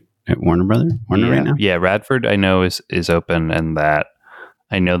allowed to shoot at Warner right now. Yeah, Radford I know is open, and that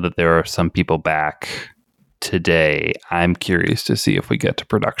I know that there are some people back today. I'm curious to see if we get to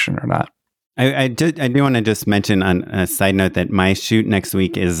production or not. I do want to just mention on a side note that my shoot next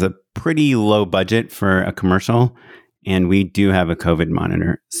week is a pretty low budget for a commercial, and we do have a COVID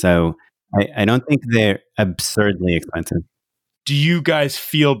monitor. So I don't think they're absurdly expensive. Do you guys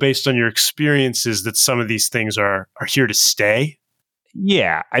feel, based on your experiences, that some of these things are here to stay?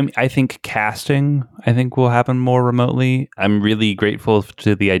 Yeah, I think casting, will happen more remotely. I'm really grateful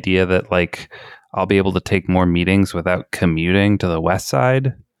to the idea that like I'll be able to take more meetings without commuting to the West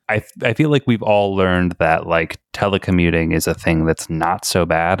Side. I feel like we've all learned that like telecommuting is a thing that's not so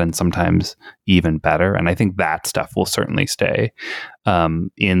bad, and sometimes even better. And I think that stuff will certainly stay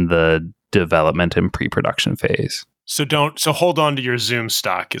in the development and pre-production phase. So hold on to your Zoom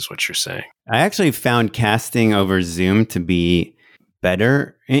stock is what you're saying. I actually found casting over Zoom to be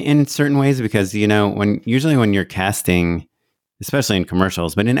better in certain ways, because when you're casting, especially in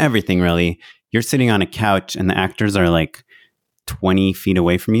commercials, but in everything really, you're sitting on a couch and the actors are like 20 feet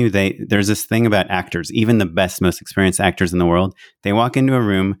away from you. There's this thing about actors, even the best, most experienced actors in the world. They walk into a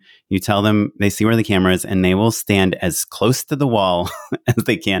room, you tell them, they see where the camera is, and they will stand as close to the wall as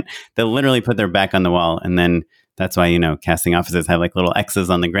they can. They'll literally put their back on the wall. And then that's why, casting offices have like little X's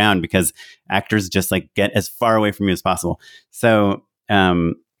on the ground, because actors just like get as far away from you as possible. So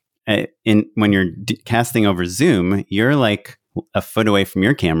when you're casting over Zoom, you're like a foot away from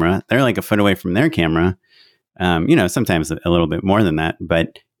your camera. They're like a foot away from their camera. Sometimes a little bit more than that,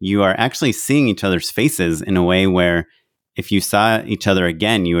 but you are actually seeing each other's faces in a way where if you saw each other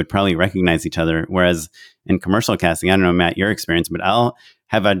again, you would probably recognize each other. Whereas in commercial casting, I don't know, Matt, your experience, but I'll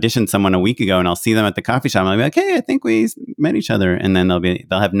have auditioned someone a week ago and I'll see them at the coffee shop. And I'll be like, hey, I think we met each other. And then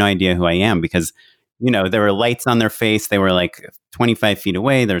they'll have no idea who I am because, there were lights on their face. They were like 25 feet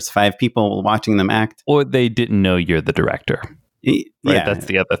away. There's 5 people watching them act. Or they didn't know you're the director. Right? Yeah, That's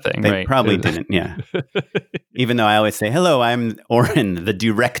the other thing, they right? Probably didn't, yeah. Even though I always say, hello, I'm Oren, the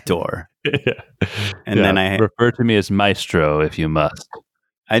director. And then I refer to me as maestro if you must.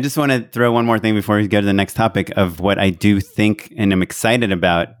 I just want to throw one more thing before we go to the next topic of what I do think and I'm excited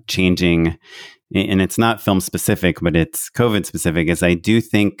about changing. And it's not film specific, but it's COVID specific, is I do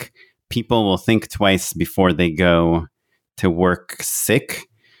think people will think twice before they go to work sick.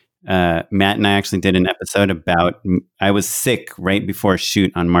 Matt and I actually did an episode about, I was sick right before a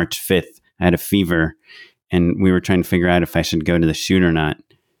shoot on March 5th. I had a fever and we were trying to figure out if I should go to the shoot or not.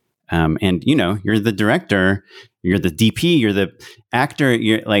 And you're the director, you're the DP, you're the actor.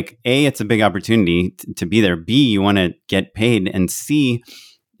 You're like, A, it's a big opportunity to be there. B, you want to get paid. And C,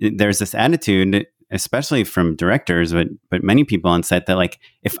 there's this attitude, especially from directors, but many people on set that like,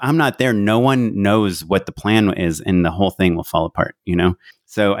 if I'm not there, no one knows what the plan is and the whole thing will fall apart,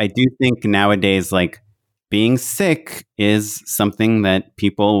 So I do think nowadays, like being sick is something that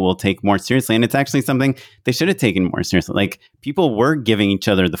people will take more seriously. And it's actually something they should have taken more seriously. Like people were giving each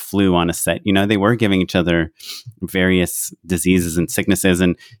other the flu on a set, they were giving each other various diseases and sicknesses,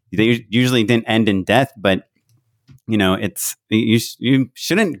 and they usually didn't end in death, but it's you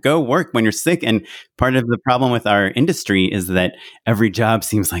shouldn't go work when you're sick. And part of the problem with our industry is that every job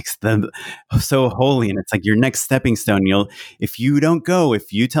seems like so holy, and it's like your next stepping stone. If you don't go,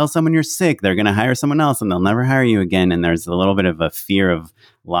 if you tell someone you're sick, they're going to hire someone else, and they'll never hire you again. And there's a little bit of a fear of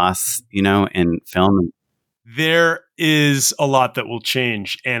loss, in film. There is a lot that will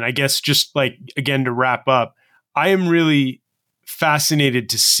change, and I guess just like again to wrap up, I am really fascinated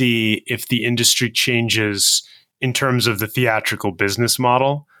to see if the industry changes in terms of the theatrical business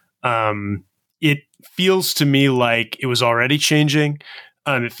model. It feels to me like it was already changing.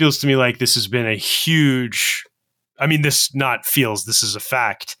 It feels to me like this has been a huge, this is a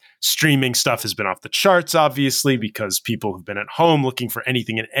fact. Streaming stuff has been off the charts, obviously, because people have been at home looking for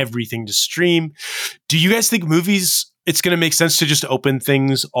anything and everything to stream. Do you guys think movies, it's going to make sense to just open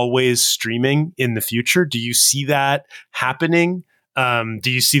things always streaming in the future? Do you see that happening?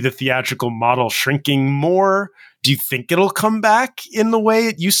 Do you see the theatrical model shrinking more? Do you think it'll come back in the way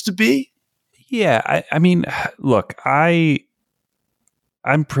it used to be? Yeah, look, I'm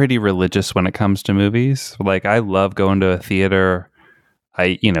pretty religious when it comes to movies. Like, I love going to a theater.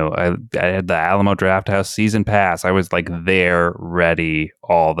 I had the Alamo Drafthouse season pass. I was like there, ready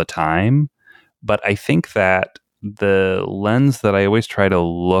all the time. But I think that the lens that I always try to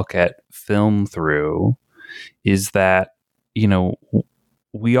look at film through is that,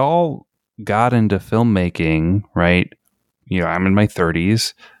 we all got into filmmaking, right? I'm in my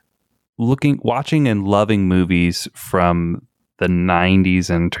 30s, watching and loving movies from the 90s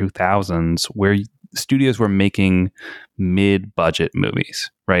and 2000s where studios were making mid-budget movies,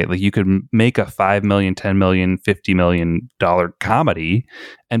 right? Like you could make a $5 million, $10 million, $50 million comedy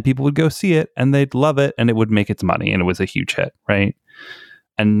and people would go see it and they'd love it and it would make its money and it was a huge hit, right?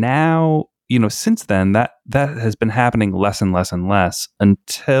 And now, since then, that has been happening less and less and less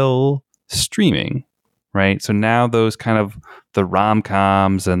until streaming, right? So now those kind of the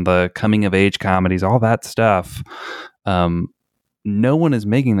rom-coms and the coming-of-age comedies, all that stuff, no one is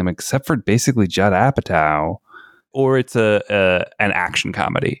making them except for basically Judd Apatow, or it's an action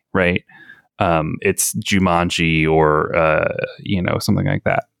comedy, right? It's Jumanji or something like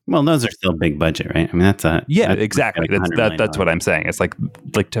that. Well, those are still big budget, right? That's exactly. That's what I'm saying. It's like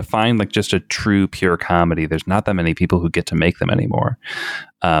to find like just a true pure comedy. There's not that many people who get to make them anymore.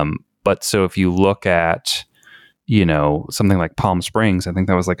 But so if you look at, something like Palm Springs, I think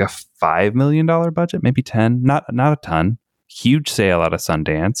that was like a $5 million budget, maybe 10, not a ton. Huge sale out of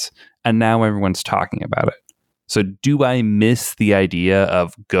Sundance, and now everyone's talking about it. So do I miss the idea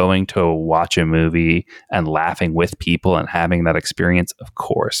of going to watch a movie and laughing with people and having that experience? Of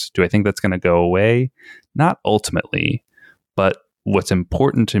course. Do I think that's going to go away? Not ultimately. But what's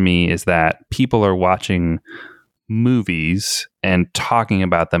important to me is that people are watching movies and talking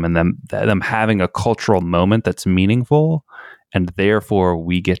about them and them having a cultural moment that's meaningful, and therefore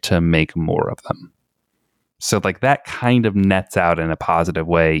we get to make more of them. So like that kind of nets out in a positive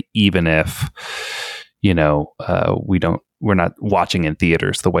way, even if, we're not watching in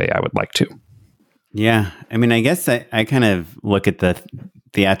theaters the way I would like to. Yeah. I mean, I guess I kind of look at the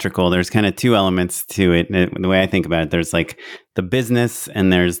theatrical, there's kind of two elements to it. The way I think about it, there's like the business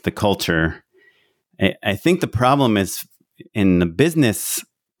and there's the culture. I think the problem is in the business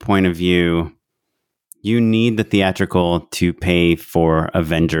point of view, you need the theatrical to pay for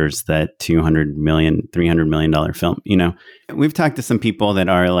Avengers, that $200 million, $300 million film. We've talked to some people that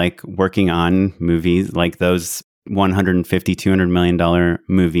are like working on movies like those $150, $200 million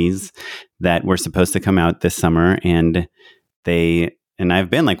movies that were supposed to come out this summer. And I've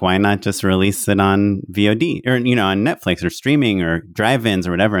been like, why not just release it on VOD or, on Netflix or streaming or drive-ins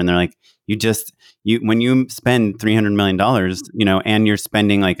or whatever? And they're like, when you spend $300 million, and you're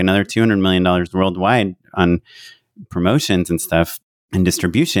spending like another $200 million worldwide on promotions and stuff and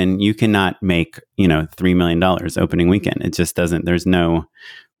distribution, you cannot make, $3 million opening weekend. It just doesn't, there's no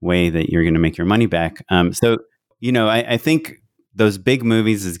way that you're going to make your money back. I think those big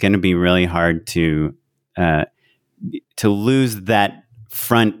movies is going to be really hard to lose that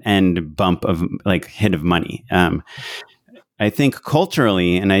front end bump of like hit of money. I think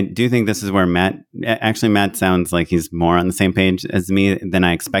culturally, and I do think this is where Matt sounds like he's more on the same page as me than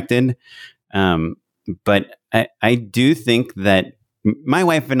I expected. But I do think that my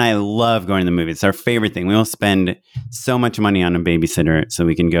wife and I love going to the movies. It's our favorite thing. We will spend so much money on a babysitter so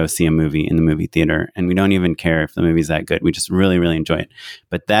we can go see a movie in the movie theater. And we don't even care if the movie's that good. We just really, really enjoy it.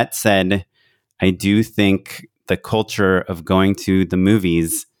 But that said, I do think the culture of going to the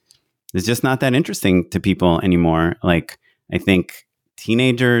movies is just not that interesting to people anymore. Like, I think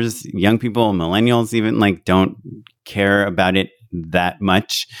teenagers, young people, millennials even don't care about it that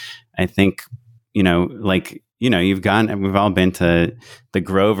much. I think, we've all been to the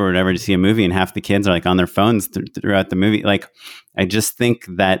Grove or whatever to see a movie, and half the kids are like on their phones throughout the movie. Like, I just think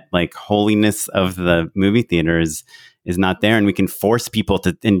that like holiness of the movie theater is not there, and we can force people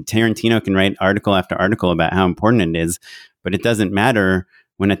to, and Tarantino can write article after article about how important it is, but it doesn't matter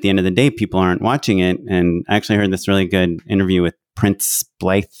when at the end of the day, people aren't watching it. And I actually heard this really good interview with Prince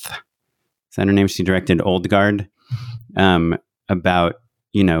Blythe. Is that her name? She directed Old Guard, about,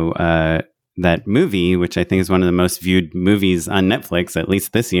 that movie, which I think is one of the most viewed movies on Netflix, at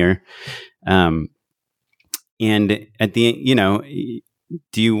least this year. And at the,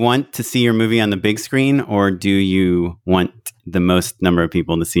 do you want to see your movie on the big screen, or do you want the most number of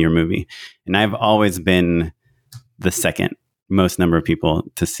people to see your movie? And I've always been the second most number of people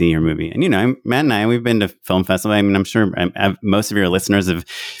to see your movie. And, Matt and I, we've been to film festival. I mean, I'm sure most of your listeners have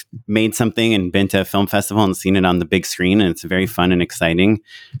made something and been to a film festival and seen it on the big screen, and it's very fun and exciting.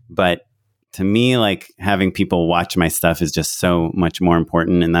 But to me, like, having people watch my stuff is just so much more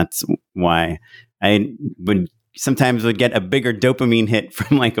important. And that's why I sometimes would get a bigger dopamine hit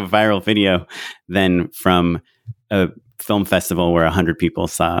from like a viral video than from a film festival where 100 people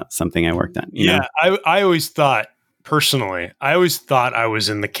saw something I worked on. You know? I always thought, personally, I was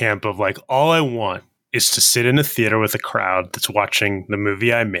in the camp of like, all I want is to sit in a theater with a crowd that's watching the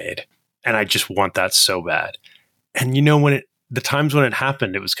movie I made. And I just want that so bad. And the times when it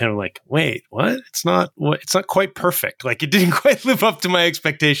happened, it was kind of like, wait, what? It's not quite perfect. Like, it didn't quite live up to my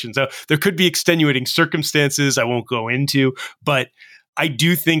expectations. So there could be extenuating circumstances I won't go into, but I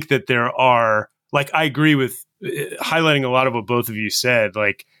do think that there are, like, I agree with highlighting a lot of what both of you said.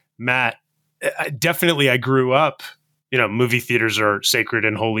 Like, Matt, definitely I grew up, movie theaters are sacred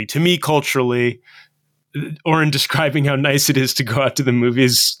and holy to me culturally. Or in describing how nice it is to go out to the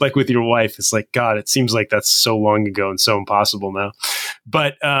movies, like with your wife, it's like, God, it seems like that's so long ago and so impossible now.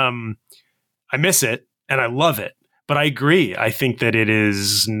 But I miss it and I love it. But I agree. I think that it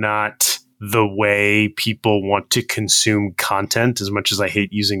is not the way people want to consume content, as much as I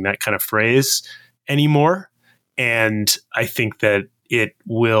hate using that kind of phrase anymore. And I think that it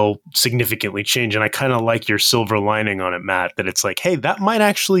will significantly change. And I kind of like your silver lining on it, Matt, that it's like, hey, that might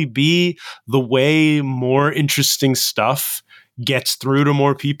actually be the way more interesting stuff gets through to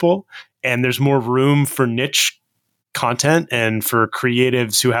more people. And there's more room for niche content and for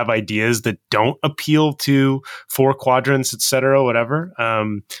creatives who have ideas that don't appeal to four quadrants, et cetera, whatever.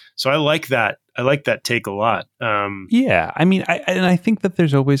 So I like that that take a lot. Yeah, I mean, I think that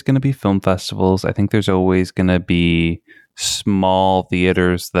there's always going to be film festivals. I think there's always going to be small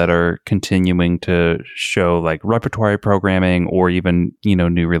theaters that are continuing to show like repertory programming or even,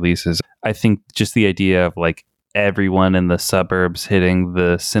 new releases. I think just the idea of like everyone in the suburbs hitting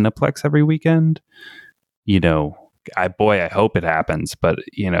the Cineplex every weekend, I hope it happens, but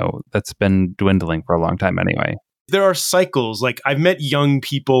that's been dwindling for a long time anyway. There are cycles. Like I've met young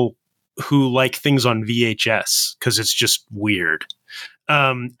people who like things on VHS because it's just weird.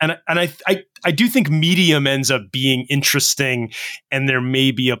 And I do think medium ends up being interesting, and there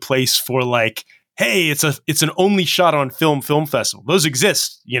may be a place for like, hey, it's an only shot on film festival. Those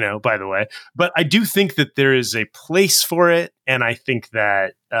exist, by the way. But I do think that there is a place for it, and I think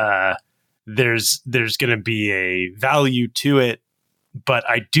that there's going to be a value to it. But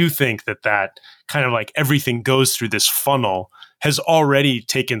I do think that kind of like everything goes through this funnel has already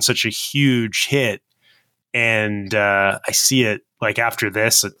taken such a huge hit. And I see it like after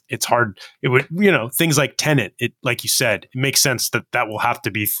this, it's hard. It would, things like Tenet, like you said, it makes sense that will have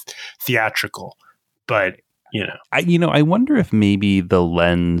to be theatrical. But, I wonder if maybe the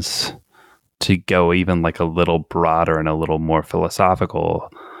lens to go even like a little broader and a little more philosophical,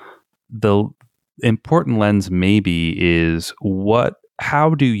 the important lens maybe is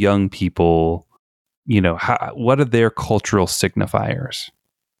how do young people, what are their cultural signifiers,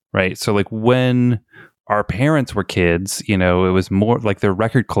 right? So like when our parents were kids, it was more like their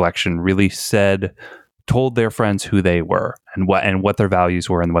record collection really told their friends who they were and what their values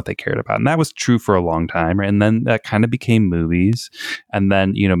were and what they cared about. And that was true for a long time. Right? And then that kind of became movies. And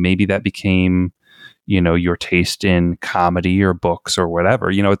then, maybe that became, your taste in comedy or books or whatever.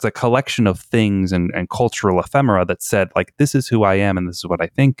 It's a collection of things and cultural ephemera that said, like, this is who I am and this is what I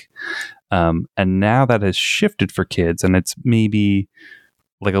think. And now that has shifted for kids, and it's maybe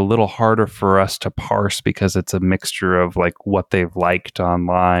like a little harder for us to parse because it's a mixture of like what they've liked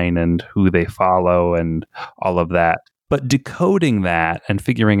online and who they follow and all of that. But decoding that and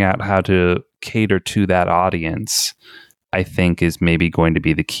figuring out how to cater to that audience, I think is maybe going to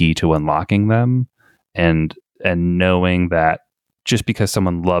be the key to unlocking them. And knowing that just because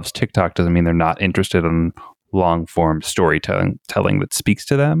someone loves TikTok doesn't mean they're not interested in long form storytelling that speaks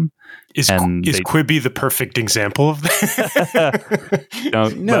to them. Is Quibi the perfect example of that?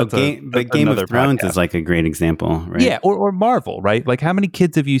 But Game of Thrones is like a great example, right? Yeah, or Marvel, right? Like how many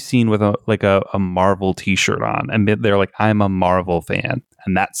kids have you seen with a Marvel t-shirt on and they're like, I'm a Marvel fan,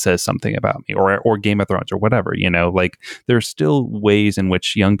 and that says something about me, or Game of Thrones or whatever, like there's still ways in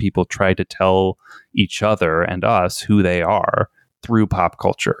which young people try to tell each other and us who they are through pop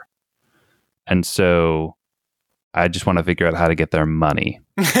culture. And so I just want to figure out how to get their money.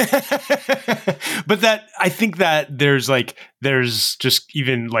 But I think that there's just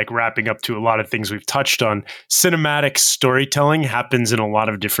even like wrapping up to a lot of things we've touched on. Cinematic storytelling happens in a lot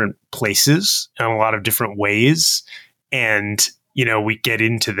of different places and a lot of different ways. And, we get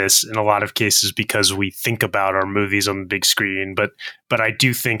into this in a lot of cases because we think about our movies on the big screen. But I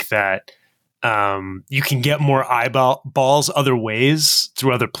do think that you can get more eyeballs other ways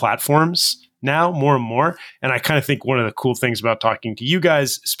through other platforms now, more and more. And I kind of think one of the cool things about talking to you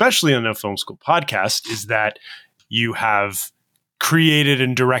guys, especially on No Film School podcast, is that you have created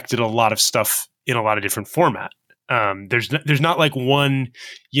and directed a lot of stuff in a lot of different format. There's not like one,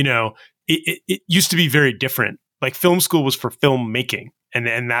 it used to be very different. Like film school was for filmmaking,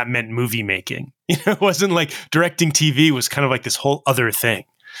 and that meant movie making. It wasn't like directing TV was kind of like this whole other thing.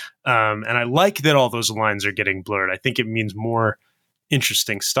 And I like that all those lines are getting blurred. I think it means more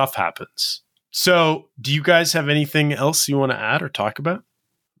interesting stuff happens. So do you guys have anything else you want to add or talk about?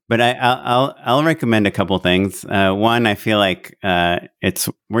 But I'll recommend a couple things. One, I feel like it's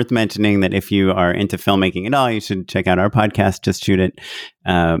worth mentioning that if you are into filmmaking at all, you should check out our podcast, Just Shoot It.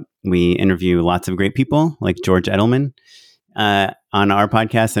 We interview lots of great people like George Edelman on our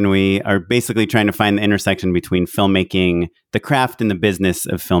podcast, and we are basically trying to find the intersection between filmmaking, the craft and the business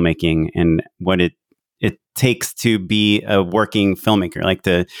of filmmaking, and what it takes to be a working filmmaker, like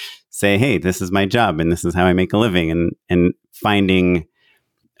to say, hey, this is my job and this is how I make a living, and finding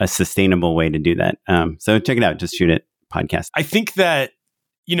a sustainable way to do that. So check it out. Just Shoot It podcast. I think that,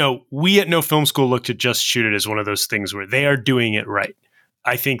 we at No Film School looked at Just Shoot It as one of those things where they are doing it right.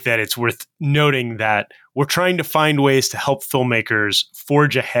 I think that it's worth noting that we're trying to find ways to help filmmakers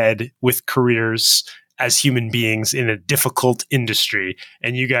forge ahead with careers as human beings in a difficult industry.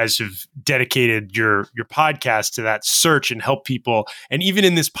 And you guys have dedicated your podcast to that search and help people. And even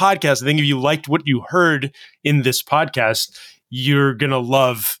in this podcast, I think if you liked what you heard in this podcast, you're going to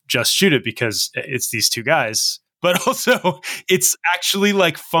love Just Shoot It because it's these two guys. But also, it's actually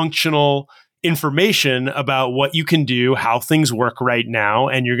like functional information about what you can do, how things work right now,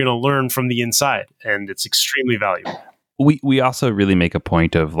 and you're going to learn from the inside. And it's extremely valuable. We also really make a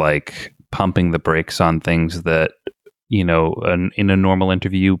point of like pumping the brakes on things that, you know, in a normal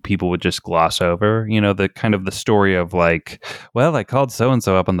interview, people would just gloss over, you know, the kind of the story of like, well, I called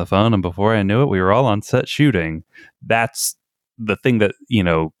so-and-so up on the phone and before I knew it, we were all on set shooting. That's the thing that, you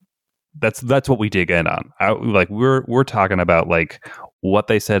know, that's what we dig in on. We're talking about like what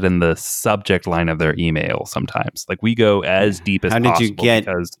they said in the subject line of their email sometimes. Like we go as deep as possible. How did you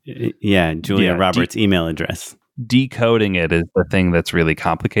get Julia Roberts' email address? Decoding it is the thing that's really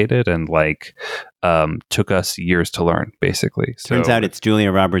complicated and like took us years to learn, basically. Turns out it's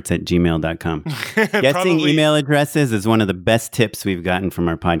juliaroberts@gmail.com. Guessing email addresses is one of the best tips we've gotten from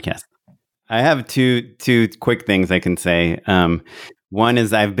our podcast. I have two quick things I can say. One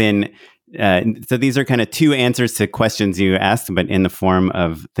is I've been, so these are kind of two answers to questions you asked, but in the form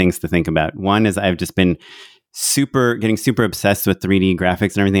of things to think about. One is I've just been getting super obsessed with 3D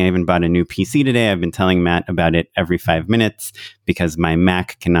graphics and everything. I even bought a new PC today. I've been telling Matt about it every 5 minutes because my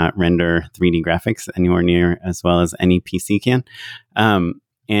Mac cannot render 3D graphics anywhere near as well as any PC can.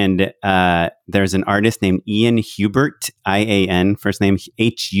 And there's an artist named Ian Hubert, IAN, first name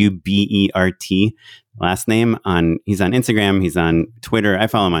Hubert, last name. He's on Instagram, he's on Twitter. I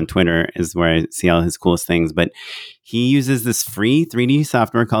follow him on Twitter, is where I see all his coolest things. But he uses this free 3D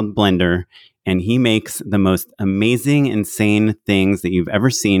software called Blender, and he makes the most amazing, insane things that you've ever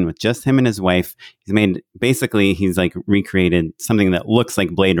seen with just him and his wife. He's like recreated something that looks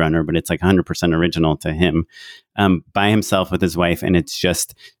like Blade Runner, but it's like 100% original to him, by himself with his wife. And it's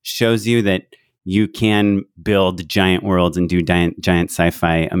just shows you that you can build giant worlds and do giant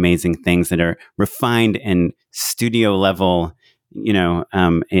sci-fi amazing things that are refined and studio level, you know,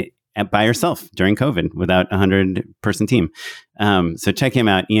 by yourself during COVID without a 100-person team. So check him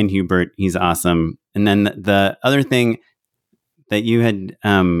out, Ian Hubert. He's awesome. And then the other thing that you had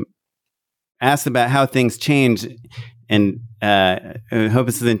asked about how things change, and I hope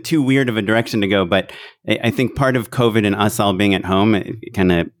this isn't too weird of a direction to go, but I think part of COVID and us all being at home, it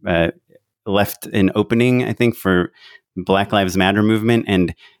kind of left an opening, I think, for Black Lives Matter movement.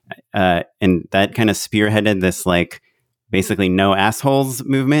 And that kind of spearheaded this, like, basically no assholes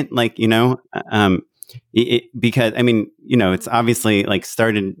movement, like, you know, because, I mean, you know, it's obviously like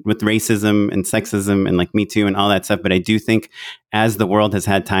started with racism and sexism and like Me Too and all that stuff. But I do think as the world has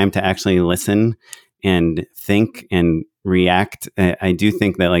had time to actually listen and think and react, I do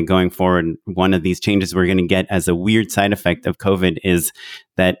think that like going forward, one of these changes we're going to get as a weird side effect of COVID is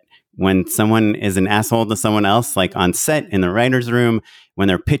that when someone is an asshole to someone else, like on set, in the writer's room, when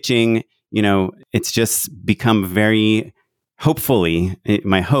they're pitching, you know, it's just become very... Hopefully,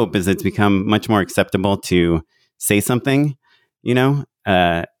 my hope is it's become much more acceptable to say something, you know.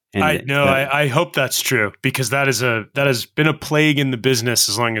 I hope that's true, because that has been a plague in the business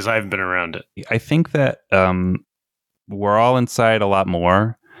as long as I've been around it. I think that we're all inside a lot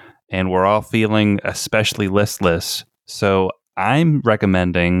more, and we're all feeling especially listless. So I'm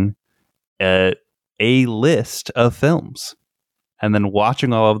recommending a list of films, and then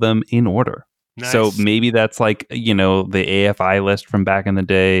watching all of them in order. Nice. So maybe that's like, you know, the AFI list from back in the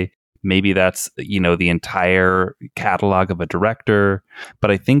day. Maybe that's, you know, the entire catalog of a director.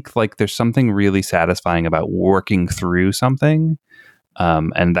 But I think like there's something really satisfying about working through something.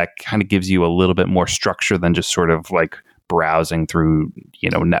 And that kind of gives you a little bit more structure than just sort of like browsing through, you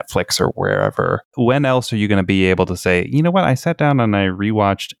know, Netflix or wherever. When else are you going to be able to say, you know what, I sat down and I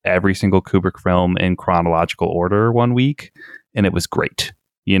rewatched every single Kubrick film in chronological order one week and it was great.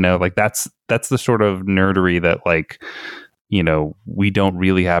 You know, like that's the sort of nerdery that, like, you know, we don't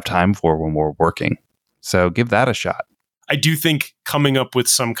really have time for when we're working. So give that a shot. I do think coming up with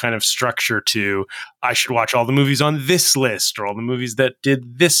some kind of structure to, I should watch all the movies on this list or all the movies that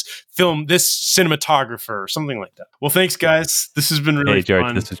did this film, this cinematographer or something like that. Well, thanks, guys. This has been really George,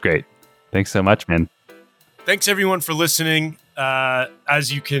 fun. This is great. Thanks so much, man. Thanks, everyone, for listening.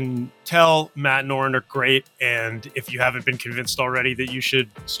 As you can tell, Matt and Oren are great. And if you haven't been convinced already that you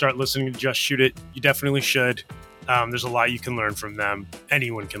should start listening to Just Shoot It, you definitely should. There's a lot you can learn from them.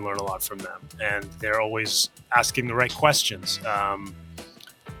 Anyone can learn a lot from them. And they're always asking the right questions. I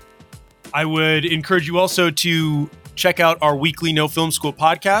would encourage you also to check out our weekly No Film School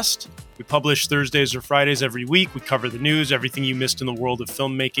podcast. We publish Thursdays or Fridays every week. We cover the news, everything you missed in the world of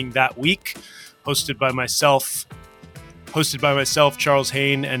filmmaking that week. Hosted by myself, Charles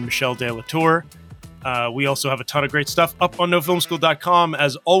Hain, and Michelle De La Tour. We also have a ton of great stuff up on nofilmschool.com.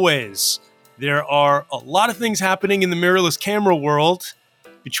 As always, there are a lot of things happening in the mirrorless camera world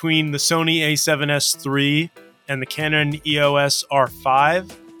between the Sony A7S III and the Canon EOS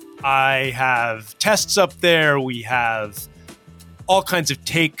R5. I have tests up there. We have all kinds of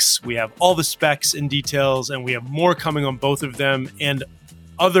takes. We have all the specs and details, and we have more coming on both of them and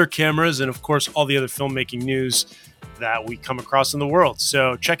other cameras, and of course, all the other filmmaking news that we come across in the world.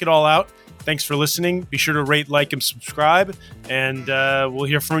 So check it all out. Thanks for listening. Be sure to rate, like, and subscribe, and we'll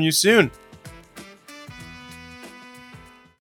hear from you soon.